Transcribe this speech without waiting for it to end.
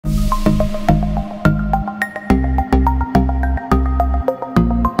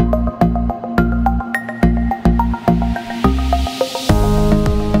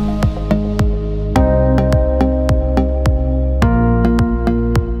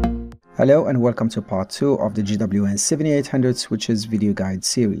Hello and welcome to part 2 of the GWN780x switches video guide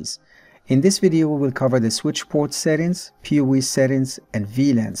series. In this video we will cover the switch port settings, PoE settings and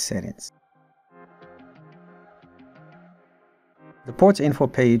VLAN settings. The port info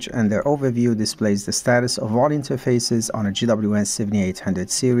page and their overview displays the status of all interfaces on a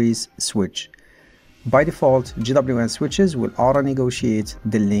GWN780x series switch. By default, GWN switches will auto-negotiate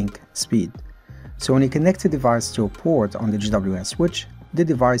the link speed. So when you connect a device to a port on the GWN switch, the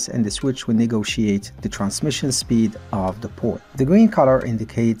device and the switch will negotiate the transmission speed of the port. The green color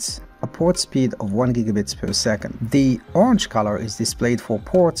indicates a port speed of 1 gigabits per second. The orange color is displayed for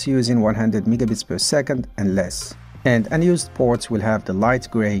ports using 100 megabits per second and less. And unused ports will have the light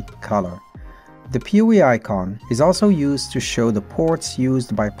gray color. The PoE icon is also used to show the ports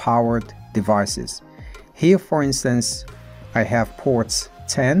used by powered devices. Here, for instance, I have ports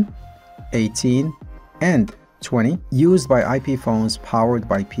 10, 18, and 20 used by IP phones powered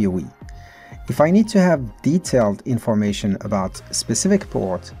by PoE. If I need to have detailed information about a specific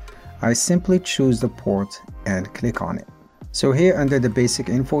port, I simply choose the port and click on it. So here under the basic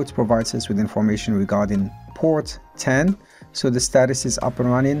info, it provides us with information regarding port 10. So the status is up and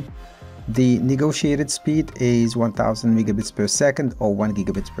running. The negotiated speed is 1000 megabits per second or 1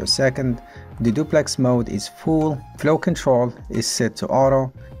 gigabit per second. The duplex mode is full. Flow control is set to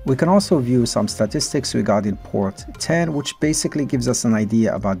auto. We can also view some statistics regarding port 10, which basically gives us an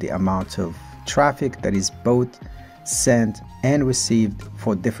idea about the amount of traffic that is both sent and received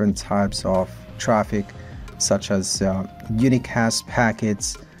for different types of traffic, such as unicast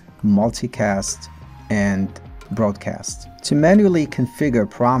packets, multicast, and broadcast. To manually configure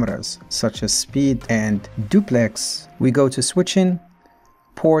parameters such as speed and duplex, we go to switching,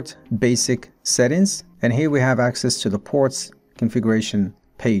 port basic settings, and here we have access to the ports configuration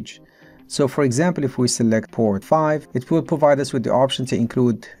page. So for example, if we select port 5, it will provide us with the option to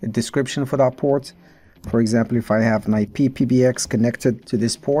include a description for that port. For example, if I have an IP PBX connected to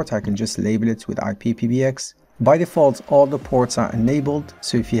this port, I can just label it with IP PBX. By default, all the ports are enabled,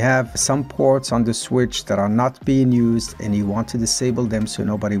 so if you have some ports on the switch that are not being used and you want to disable them so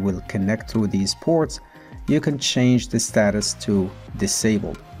nobody will connect through these ports, you can change the status to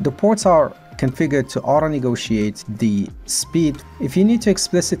disabled. The ports are configured to auto-negotiate the speed. If you need to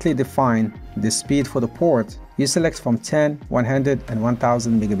explicitly define the speed for the port, you select from 10, 100, and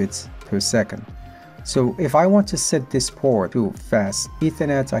 1000 megabits per second. So if I want to set this port to fast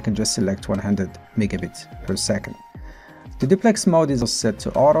Ethernet, I can just select 100 megabits per second. The duplex mode is set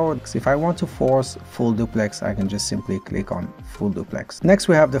to auto. If I want to force full duplex, I can just simply click on full duplex. Next,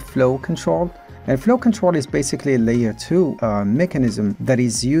 we have the flow control. And flow control is basically a layer 2 mechanism that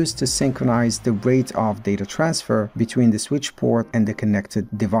is used to synchronize the rate of data transfer between the switch port and the connected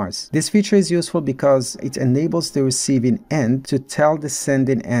device. This feature is useful because it enables the receiving end to tell the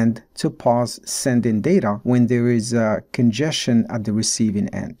sending end to pause sending data when there is congestion at the receiving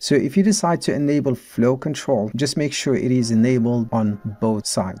end. So if you decide to enable flow control, just make sure it is enabled on both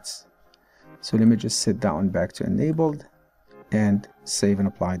sides. So let me just set that one back to enabled and save and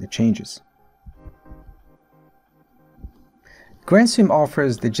apply the changes. Grandstream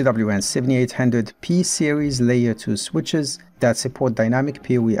offers the GWN780x P-series Layer 2 switches that support dynamic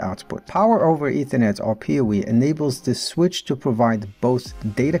PoE output. Power over Ethernet or PoE enables the switch to provide both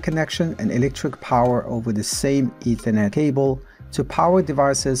data connection and electric power over the same Ethernet cable to power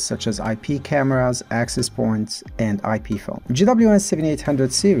devices such as IP cameras, access points, and IP phone.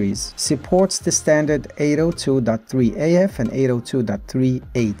 GWN780x series supports the standard 802.3AF and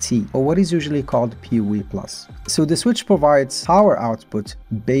 802.3AT, or what is usually called PoE+. So the switch provides power output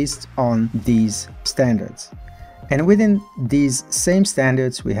based on these standards. And within these same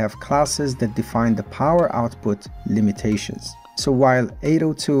standards, we have classes that define the power output limitations. So while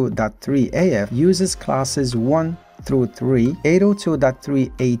 802.3AF uses classes 1 through 3,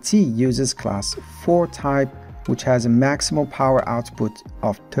 802.3AT uses class 4 type, which has a maximum power output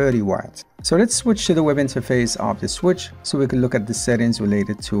of 30 watts. So let's switch to the web interface of the switch so we can look at the settings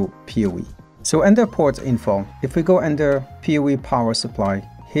related to PoE. So under port info, if we go under PoE power supply,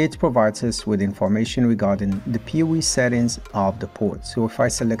 here it provides us with information regarding the PoE settings of the port. So if I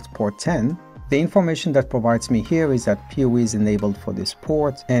select port 10, the information that provides me here is that PoE is enabled for this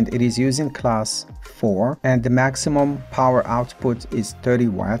port and it is using class 4 and the maximum power output is 30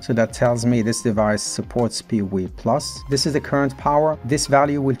 watts. So that tells me this device supports PoE+. This is the current power. This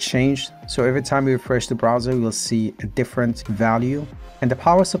value will change. So every time we refresh the browser, you'll see a different value. And the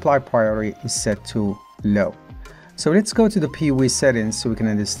power supply priority is set to low. So let's go to the PoE settings so we can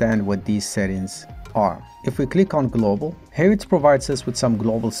understand what these settings are. If we click on global, here it provides us with some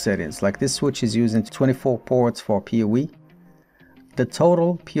global settings, like this switch is using 24 ports for PoE. The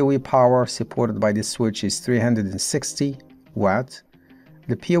total PoE power supported by this switch is 360 watts.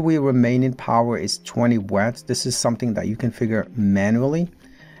 The PoE remaining power is 20 watts. This is something that you configure manually.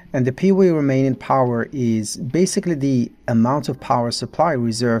 And the PoE remaining power is basically the amount of power supply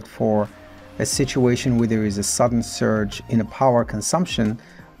reserved for a situation where there is a sudden surge in a power consumption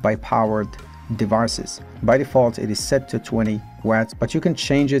by powered devices. By default, it is set to 20 watts, but you can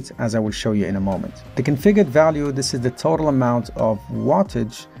change it as I will show you in a moment. The configured value, this is the total amount of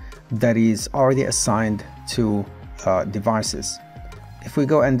wattage that is already assigned to devices. If we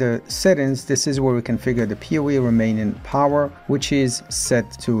go under settings, this is where we configure the PoE remaining power, which is set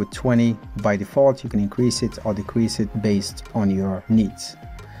to 20 by default. You can increase it or decrease it based on your needs.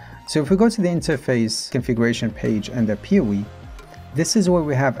 So if we go to the interface configuration page under PoE, this is where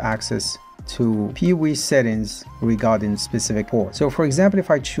we have access to PoE settings regarding specific ports. So for example,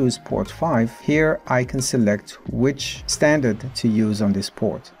 if I choose port 5, here I can select which standard to use on this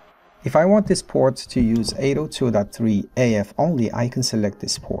port. If I want this port to use 802.3 AF only, I can select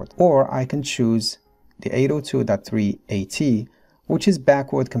this port, or I can choose the 802.3 AT, which is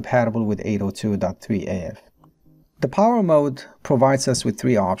backward compatible with 802.3 AF. The power mode provides us with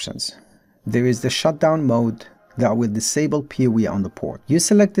three options. There is the shutdown mode that will disable PoE on the port. You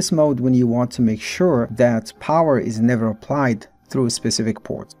select this mode when you want to make sure that power is never applied through a specific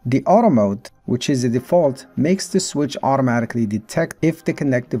port. The auto mode, which is the default, makes the switch automatically detect if the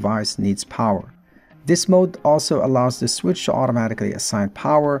connect device needs power. This mode also allows the switch to automatically assign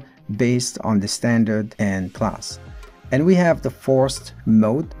power based on the standard and class. And we have the forced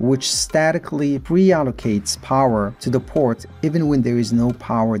mode, which statically pre-allocates power to the port even when there is no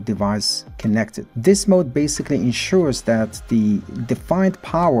power device connected. This mode basically ensures that the defined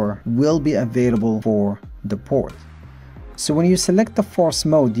power will be available for the port. So when you select the force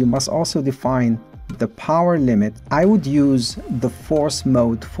mode, you must also define the power limit. I would use the force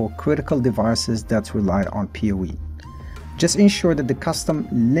mode for critical devices that rely on PoE. Just ensure that the custom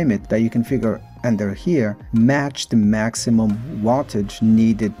limit that you configure under here match the maximum wattage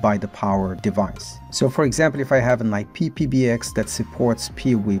needed by the power device. So for example, if I have an IP PBX that supports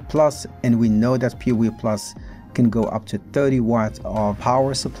PoE Plus, and we know that PoE Plus can go up to 30 watts of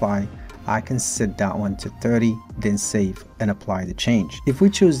power supply, I can set that one to 30, then save and apply the change. If we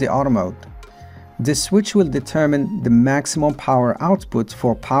choose the auto mode, the switch will determine the maximum power output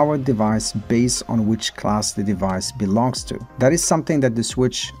for a powered device based on which class the device belongs to. That is something that the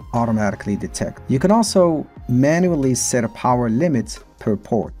switch automatically detects. You can also manually set a power limit per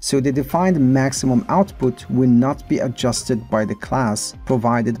port, so the defined maximum output will not be adjusted by the class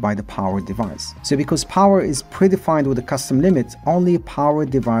provided by the power device. So because power is predefined with a custom limit, only a power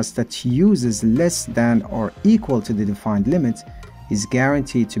device that uses less than or equal to the defined limit is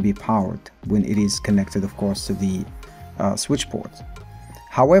guaranteed to be powered when it is connected, of course, to the switch port.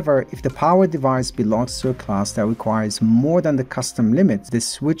 However, if the power device belongs to a class that requires more than the custom limit, the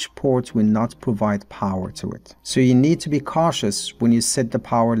switch port will not provide power to it. So you need to be cautious when you set the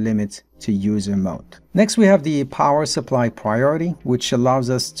power limit to user mode. Next, we have the power supply priority, which allows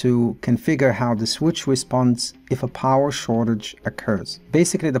us to configure how the switch responds if a power shortage occurs.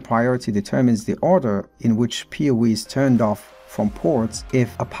 Basically, the priority determines the order in which PoE is turned off from ports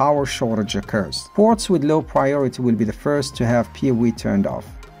if a power shortage occurs. Ports with low priority will be the first to have PoE turned off,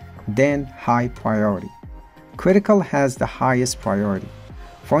 then high priority. Critical has the highest priority.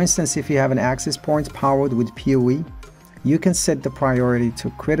 For instance, if you have an access point powered with PoE, you can set the priority to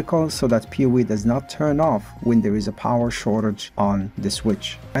critical so that PoE does not turn off when there is a power shortage on the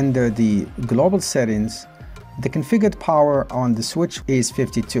switch. Under the global settings, the configured power on the switch is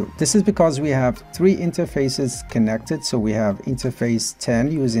 52. This is because we have three interfaces connected. So we have interface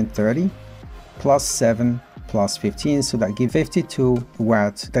 10 using 30, plus 7, plus 15. So that gives 52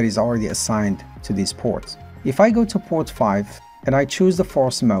 watts that is already assigned to these ports. If I go to port 5 and I choose the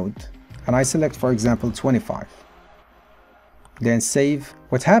force mode and I select, for example, 25, then save.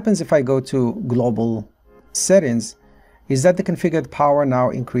 What happens if I go to global settings is that the configured power now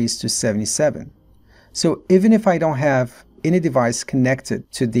increased to 77. So even if I don't have any device connected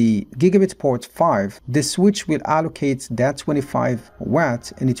to the gigabit port 5, the switch will allocate that 25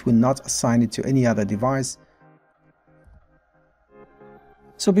 watts and it will not assign it to any other device.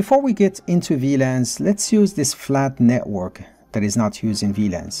 So before we get into VLANs, let's use this flat network that is not using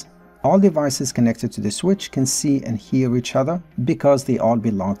VLANs. All devices connected to the switch can see and hear each other because they all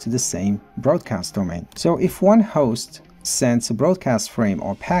belong to the same broadcast domain. So if one host sends a broadcast frame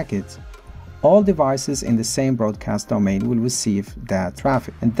or packet, all devices in the same broadcast domain will receive that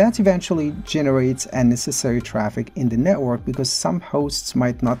traffic. And that eventually generates unnecessary traffic in the network because some hosts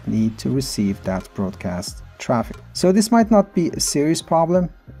might not need to receive that broadcast traffic. So this might not be a serious problem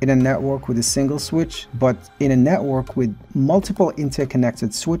in a network with a single switch, but in a network with multiple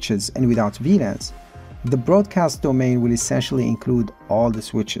interconnected switches and without VLANs, the broadcast domain will essentially include all the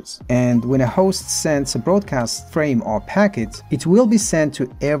switches. And when a host sends a broadcast frame or packet, it will be sent to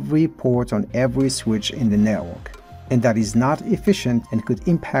every port on every switch in the network. And that is not efficient and could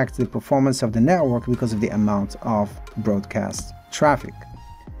impact the performance of the network because of the amount of broadcast traffic.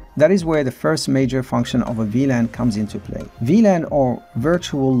 That is where the first major function of a VLAN comes into play. VLAN, or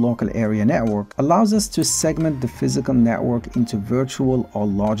Virtual Local Area Network, allows us to segment the physical network into virtual or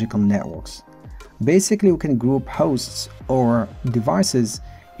logical networks. Basically, we can group hosts or devices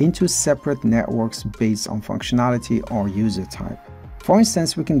into separate networks based on functionality or user type. For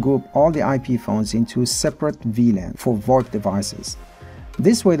instance, we can group all the IP phones into separate VLAN for VoIP devices.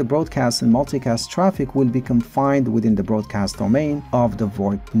 This way, the broadcast and multicast traffic will be confined within the broadcast domain of the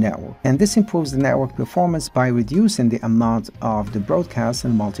VoIP network. And this improves the network performance by reducing the amount of the broadcast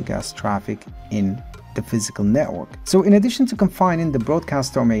and multicast traffic in the physical network. So in addition to confining the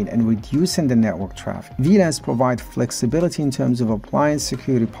broadcast domain and reducing the network traffic, VLANs provide flexibility in terms of applying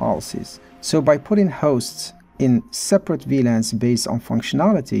security policies. So by putting hosts in separate VLANs based on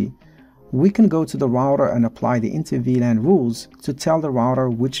functionality, we can go to the router and apply the inter-VLAN rules to tell the router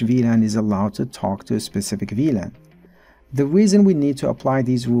which VLAN is allowed to talk to a specific VLAN. The reason we need to apply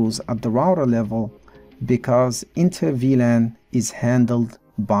these rules at the router level because inter-VLAN is handled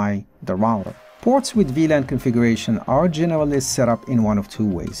by the router. Ports with VLAN configuration are generally set up in one of two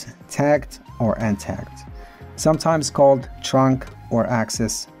ways, tagged or untagged, sometimes called trunk or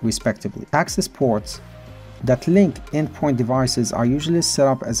access respectively. Access ports that link endpoint devices are usually set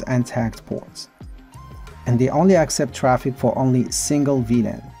up as untagged ports, and they only accept traffic for only single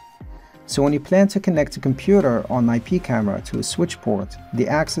VLAN. So when you plan to connect a computer on IP camera to a switch port, the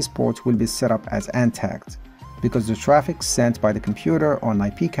access port will be set up as untagged because the traffic sent by the computer on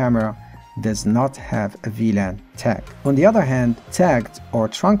IP camera does not have a VLAN tag. On the other hand, tagged or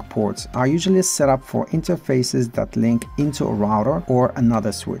trunk ports are usually set up for interfaces that link into a router or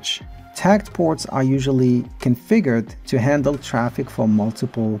another switch. Tagged ports are usually configured to handle traffic from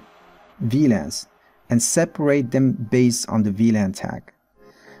multiple VLANs and separate them based on the VLAN tag.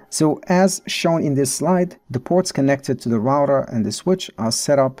 So as shown in this slide, the ports connected to the router and the switch are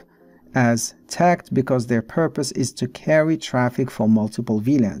set up as tagged because their purpose is to carry traffic from multiple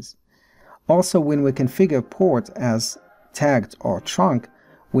VLANs. Also, when we configure a port as tagged or trunk,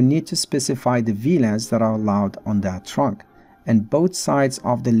 we need to specify the VLANs that are allowed on that trunk, and both sides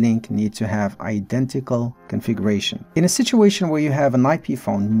of the link need to have identical configuration. In a situation where you have an IP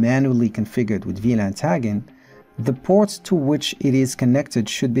phone manually configured with VLAN tagging, the port to which it is connected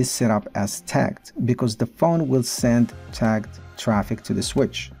should be set up as tagged because the phone will send tagged traffic to the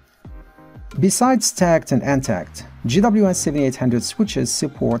switch. Besides tagged and untagged, GWN780x switches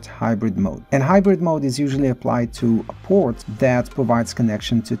support hybrid mode, and hybrid mode is usually applied to a port that provides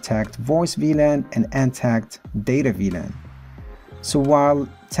connection to tagged voice VLAN and untagged data VLAN. So while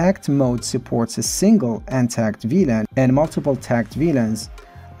tagged mode supports a single untagged VLAN and multiple tagged VLANs,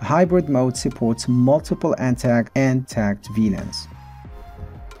 hybrid mode supports multiple untagged and tagged VLANs.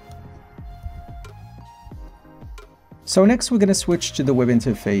 So next we're going to switch to the web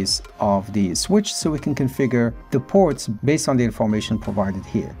interface of the switch so we can configure the ports based on the information provided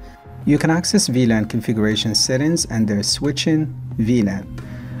here. You can access VLAN configuration settings under switching VLAN.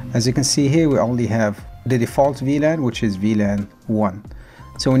 As you can see here, we only have the default VLAN, which is VLAN 1.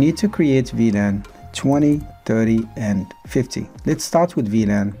 So we need to create VLAN 20, 30, and 50. Let's start with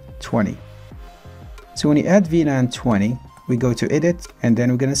VLAN 20. So when you add VLAN 20, we go to edit and then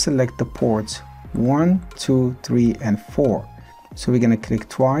we're going to select the ports 1, 2, 3, and 4. So we're going to click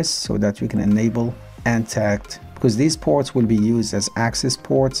twice so that we can enable untagged because these ports will be used as access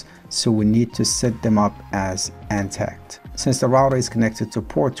ports, so we need to set them up as untagged. Since the router is connected to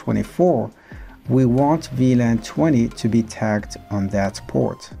port 24, we want VLAN 20 to be tagged on that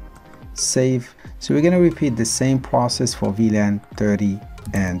port. Save. So we're going to repeat the same process for VLAN 30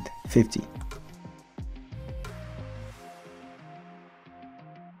 and 50.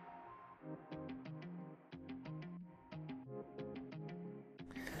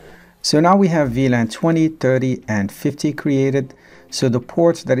 So now we have VLAN 20, 30, and 50 created. So the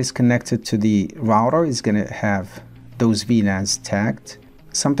port that is connected to the router is going to have those VLANs tagged.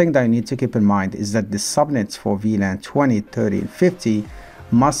 Something that you need to keep in mind is that the subnets for VLAN 20, 30, and 50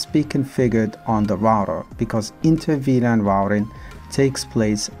 must be configured on the router because inter-VLAN routing takes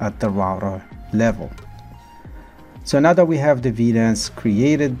place at the router level. So now that we have the VLANs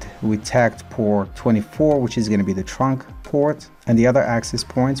created, we tagged port 24, which is going to be the trunk port, and the other access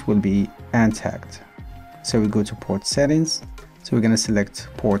points will be untagged. So we go to port settings. So we're going to select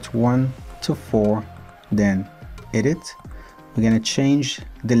port 1 to 4, then edit. We're going to change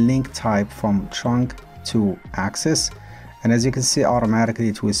the link type from trunk to access. And as you can see, automatically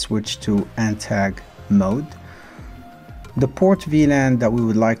it will switch to untag mode. The port VLAN that we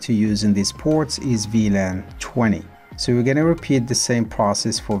would like to use in these ports is VLAN 20. So we're going to repeat the same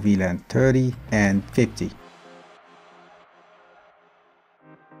process for VLAN 30 and 50.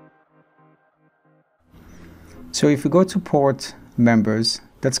 So if we go to port members,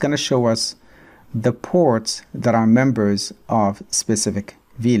 that's going to show us the ports that are members of specific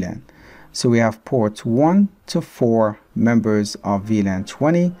VLAN. So we have ports 1 to 4 members of VLAN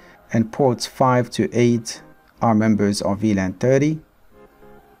 20, and ports 5 to 8 are members of VLAN 30,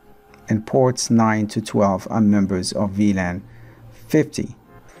 and ports 9 to 12 are members of VLAN 50.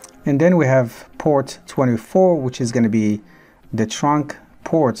 And then we have port 24, which is going to be the trunk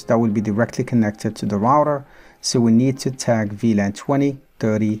port that will be directly connected to the router. So we need to tag VLAN 20,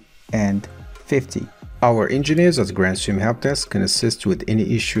 30, and 50. Our engineers at Grandstream Help Desk can assist with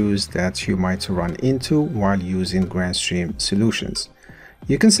any issues that you might run into while using Grandstream solutions.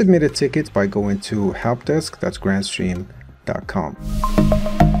 You can submit a ticket by going to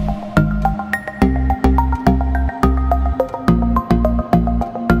helpdesk.grandstream.com.